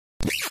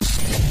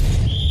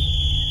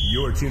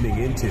You're tuning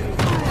into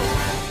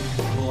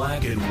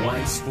Black and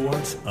White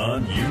Sports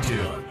on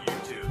YouTube.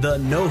 The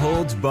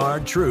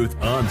no-holds-barred truth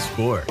on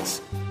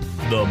sports.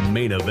 The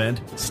main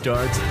event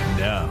starts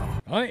now.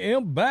 I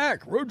am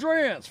back,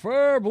 Rodrance,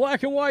 for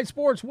Black and White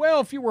Sports. Well,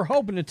 if you were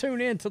hoping to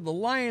tune in to the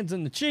Lions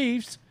and the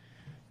Chiefs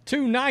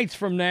 2 nights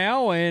from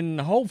now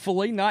and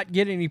hopefully not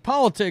get any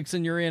politics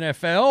in your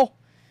NFL,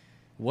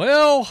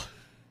 well,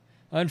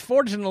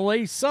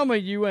 unfortunately, some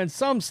of you in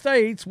some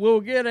states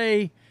will get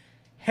a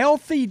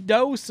healthy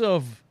dose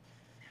of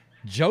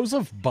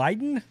Joseph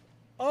Biden.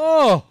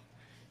 Oh,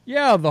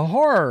 yeah, the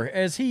horror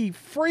as he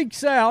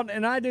freaks out,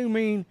 and I do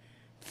mean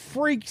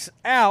freaks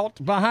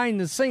out behind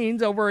the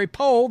scenes over a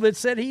poll that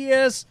said he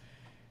is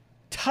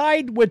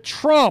tied with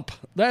Trump.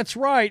 That's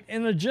right,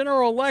 in the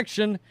general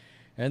election.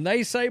 And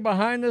they say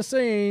behind the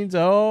scenes,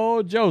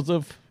 oh,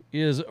 Joseph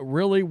is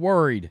really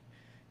worried.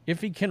 If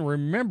he can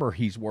remember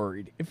he's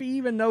worried. If he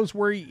even knows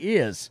where he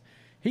is.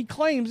 He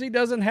claims he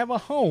doesn't have a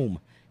home.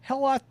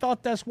 Hell, I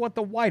thought that's what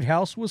the White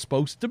House was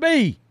supposed to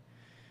be.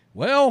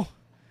 Well,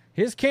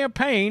 his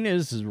campaign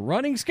is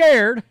running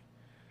scared.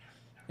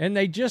 And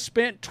they just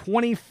spent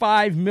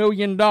 $25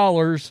 million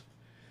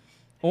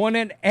on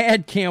an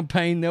ad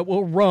campaign that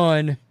will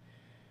run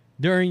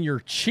during your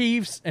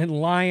Chiefs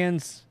and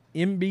Lions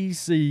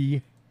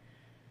NBC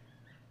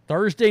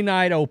Thursday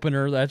night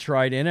opener. That's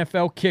right,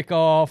 NFL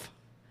kickoff.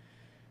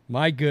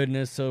 My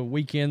goodness, a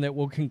weekend that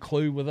will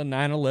conclude with a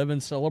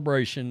 9/11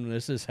 celebration.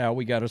 This is how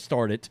we got to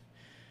start it.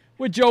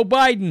 With Joe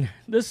Biden,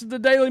 this is the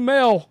Daily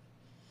Mail.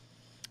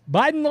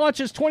 Biden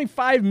launches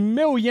 $25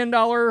 million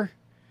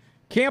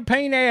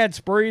campaign ad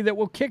spree that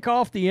will kick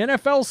off the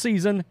NFL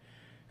season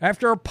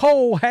after a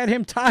poll had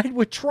him tied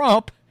with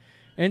Trump,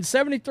 and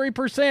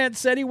 73%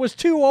 said he was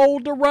too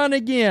old to run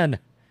again.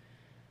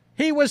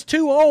 He was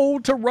too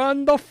old to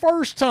run the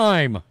first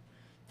time.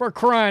 For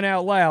crying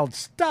out loud,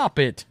 stop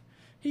it.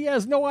 He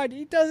has no idea.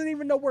 He doesn't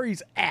even know where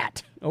he's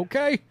at,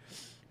 okay?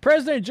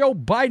 President Joe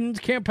Biden's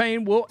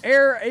campaign will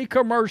air a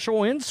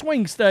commercial in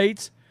swing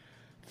states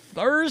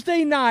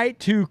Thursday night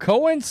to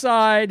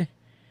coincide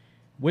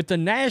with the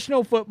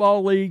National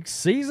Football League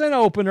season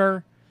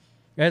opener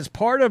as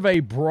part of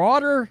a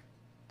broader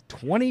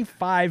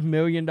 $25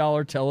 million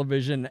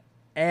television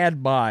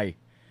ad buy.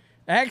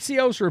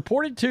 Axios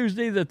reported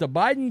Tuesday that the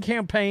Biden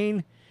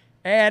campaign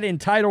ad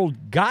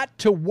entitled Got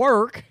to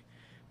Work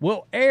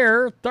will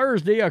air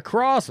Thursday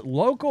across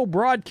local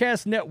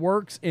broadcast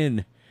networks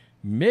in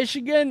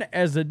Michigan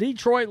as the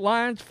Detroit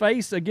Lions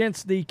face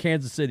against the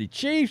Kansas City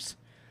Chiefs.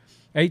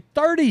 A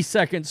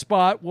 30-second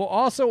spot will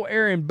also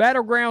air in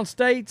battleground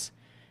states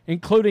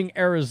including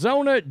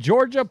Arizona,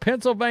 Georgia,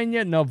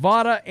 Pennsylvania,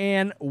 Nevada,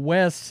 and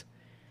Wisconsin.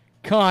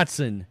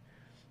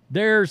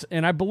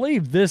 And I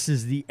believe this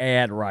is the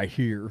ad right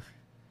here.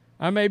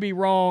 I may be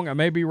wrong. I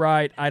may be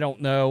right. I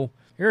don't know.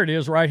 Here it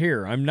is right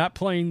here. I'm not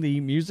playing the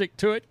music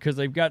to it because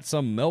they've got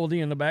some melody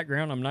in the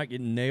background. I'm not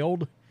getting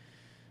nailed.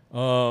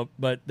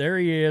 But there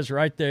he is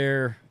right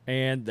there.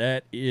 And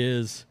that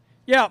is,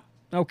 yeah.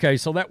 Okay,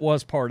 so that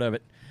was part of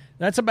it.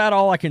 That's about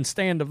all I can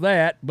stand of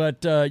that,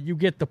 but you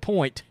get the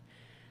point.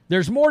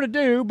 There's more to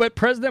do, but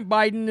President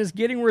Biden is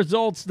getting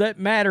results that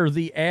matter,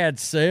 the ad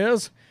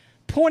says,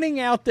 pointing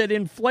out that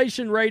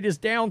inflation rate is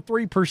down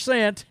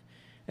 3%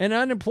 and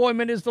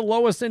unemployment is the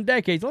lowest in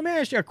decades. Let me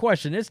ask you a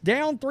question. It's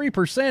down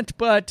 3%,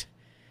 but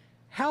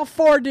how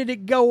far did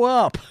it go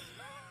up?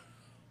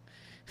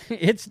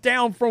 It's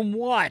down from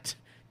what?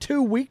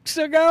 2 weeks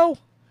ago?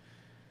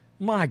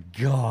 My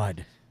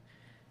God.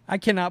 I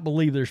cannot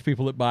believe there's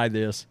people that buy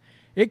this.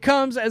 It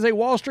comes as a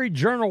Wall Street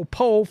Journal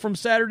poll from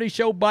Saturday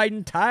showed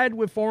Biden tied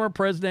with former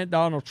President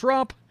Donald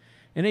Trump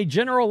in a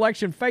general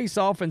election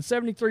face-off, and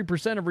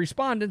 73% of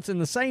respondents in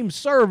the same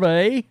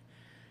survey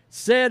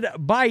said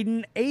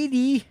Biden,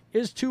 80,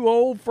 is too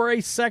old for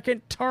a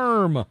second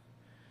term.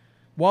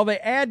 While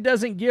the ad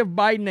doesn't give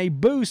Biden a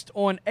boost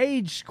on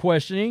age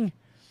questioning,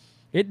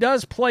 it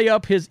does play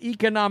up his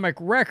economic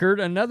record,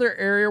 another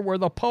area where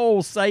the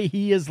polls say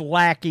he is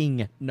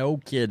lacking. No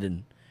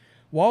kidding.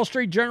 Wall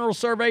Street Journal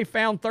survey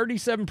found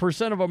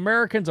 37% of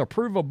Americans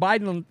approve of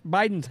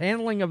Biden's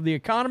handling of the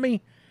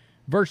economy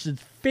versus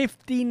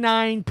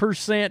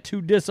 59% who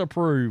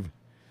disapprove.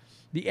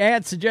 The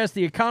ad suggests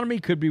the economy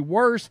could be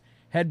worse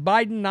had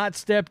Biden not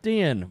stepped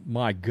in.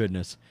 My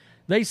goodness.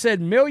 They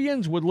said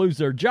millions would lose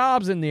their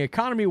jobs and the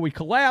economy would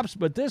collapse,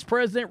 but this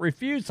president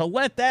refused to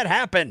let that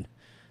happen.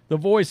 The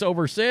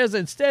voiceover says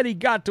instead he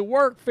got to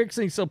work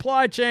fixing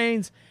supply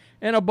chains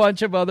and a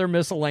bunch of other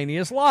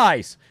miscellaneous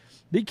lies.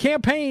 The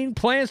campaign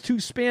plans to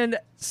spend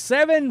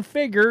 7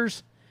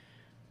 figures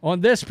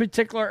on this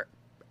particular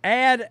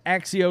ad,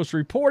 Axios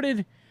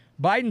reported.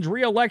 Biden's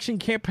re-election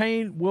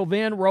campaign will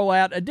then roll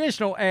out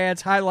additional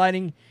ads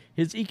highlighting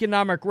his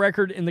economic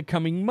record in the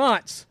coming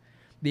months.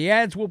 The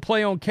ads will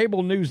play on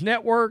cable news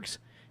networks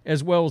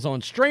as well as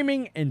on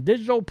streaming and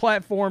digital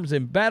platforms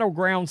in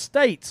battleground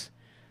states.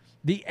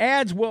 The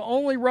ads will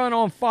only run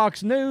on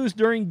Fox News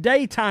during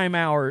daytime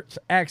hours,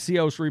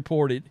 Axios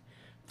reported.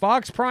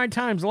 Fox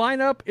Primetime's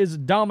lineup is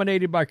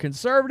dominated by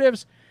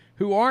conservatives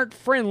who aren't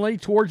friendly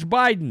towards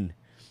Biden.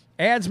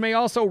 Ads may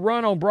also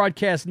run on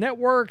broadcast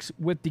networks,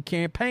 with the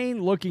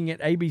campaign looking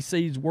at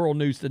ABC's World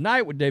News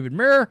Tonight with David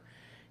Muir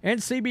and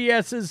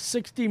CBS's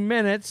 60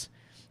 Minutes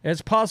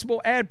as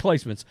possible ad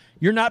placements.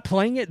 You're not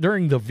playing it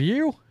during The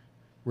View?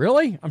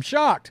 Really? I'm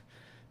shocked.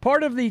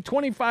 Part of the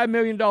 $25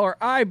 million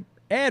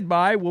ad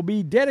buy will be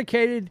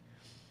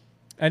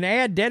an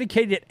ad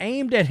dedicated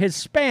aimed at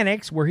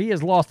Hispanics, where he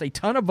has lost a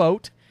ton of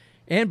vote,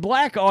 and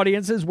black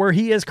audiences, where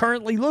he is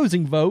currently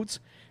losing votes,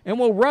 and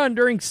will run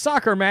during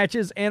soccer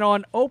matches and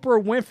on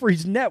Oprah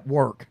Winfrey's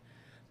network.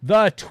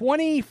 The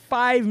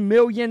 $25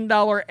 million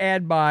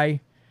ad buy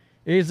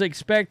is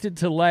expected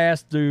to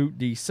last through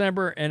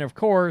December, and of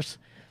course,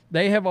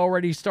 they have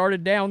already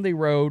started down the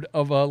road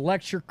of a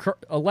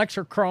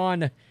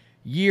Lexicron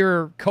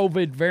year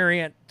COVID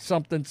variant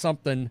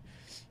something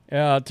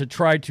to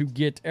try to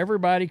get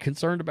everybody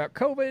concerned about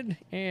COVID,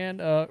 and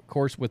of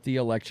course, with the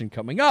election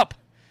coming up.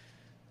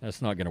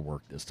 That's not going to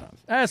work this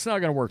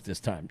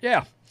time.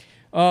 Yeah.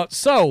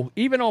 So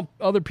even on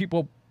other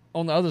people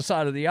on the other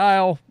side of the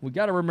aisle, we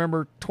got to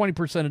remember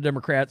 20% of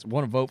Democrats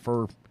want to vote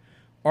for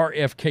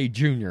RFK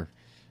Jr.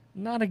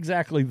 Not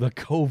exactly the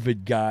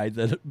COVID guy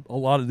that a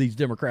lot of these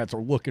Democrats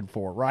are looking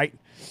for, right?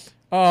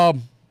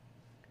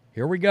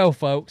 Here we go,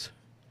 folks.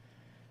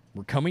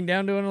 We're coming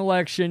down to an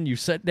election. You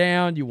sit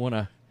down. You want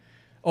to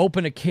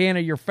open a can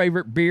of your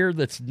favorite beer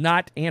that's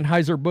not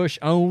Anheuser-Busch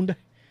owned.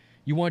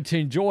 You want to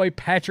enjoy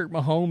Patrick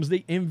Mahomes,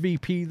 the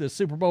MVP, the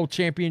Super Bowl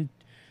champion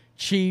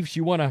Chiefs.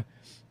 You want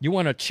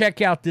to check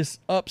out this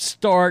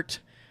upstart,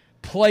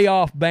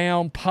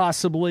 playoff-bound,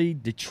 possibly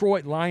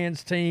Detroit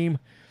Lions team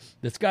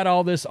that's got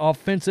all this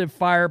offensive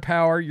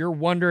firepower. You're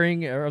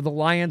wondering, are the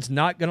Lions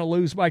not going to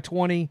lose by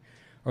 20?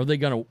 Are they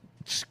going to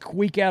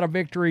squeak out a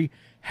victory?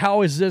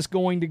 How is this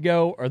going to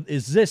go? Or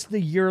is this the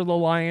year the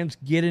Lions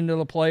get into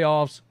the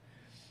playoffs?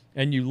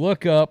 And you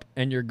look up,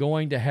 and you're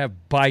going to have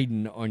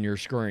Biden on your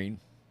screen.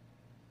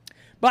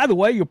 By the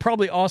way, you'll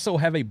probably also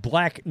have a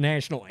black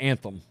national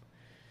anthem,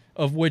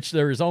 of which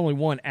there is only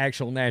one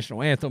actual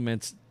national anthem.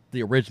 It's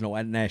the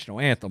original national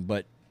anthem,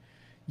 but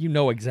you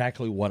know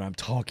exactly what I'm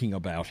talking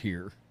about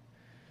here.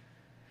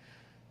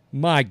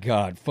 My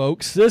God,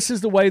 folks, this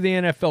is the way the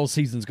NFL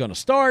season's going to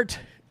start.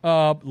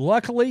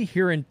 Luckily,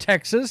 here in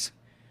Texas,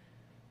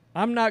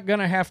 I'm not going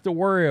to have to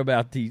worry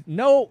about these.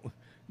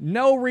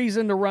 No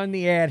reason to run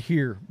the ad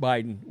here,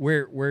 Biden.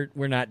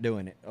 We're not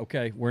doing it.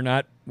 Okay, we're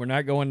not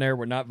going there.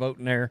 We're not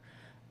voting there.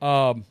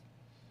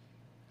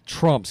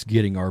 Trump's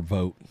getting our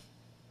vote.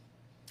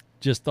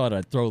 Just thought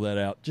I'd throw that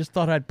out. Just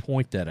thought I'd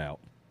point that out.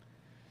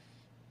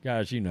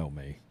 Guys, you know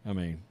me. I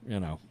mean, you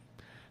know,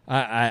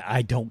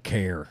 I don't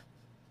care.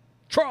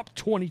 Trump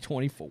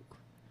 2024.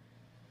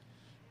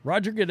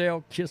 Roger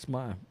Goodell, kiss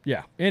my...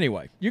 Yeah,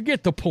 anyway, you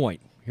get the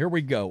point. Here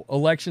we go.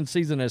 Election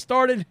season has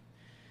started,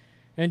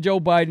 and Joe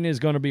Biden is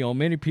going to be on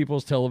many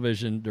people's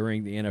television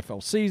during the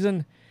NFL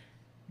season.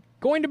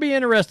 Going to be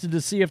interested to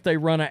see if they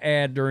run an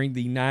ad during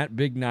the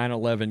big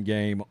 9/11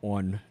 game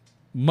on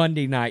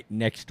Monday night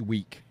next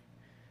week.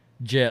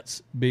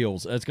 Jets,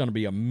 Bills. That's going to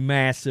be a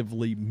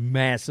massively,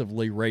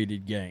 massively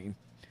rated game.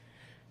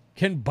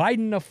 Can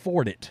Biden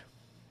afford it?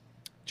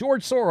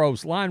 George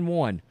Soros, line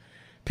 1.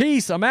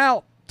 Peace. I'm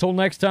out. Till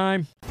next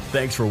time.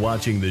 Thanks for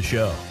watching the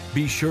show.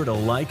 Be sure to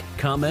like,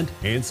 comment,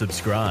 and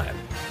subscribe.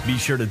 Be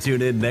sure to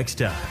tune in next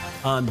time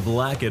on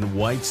Black and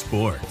White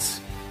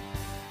Sports.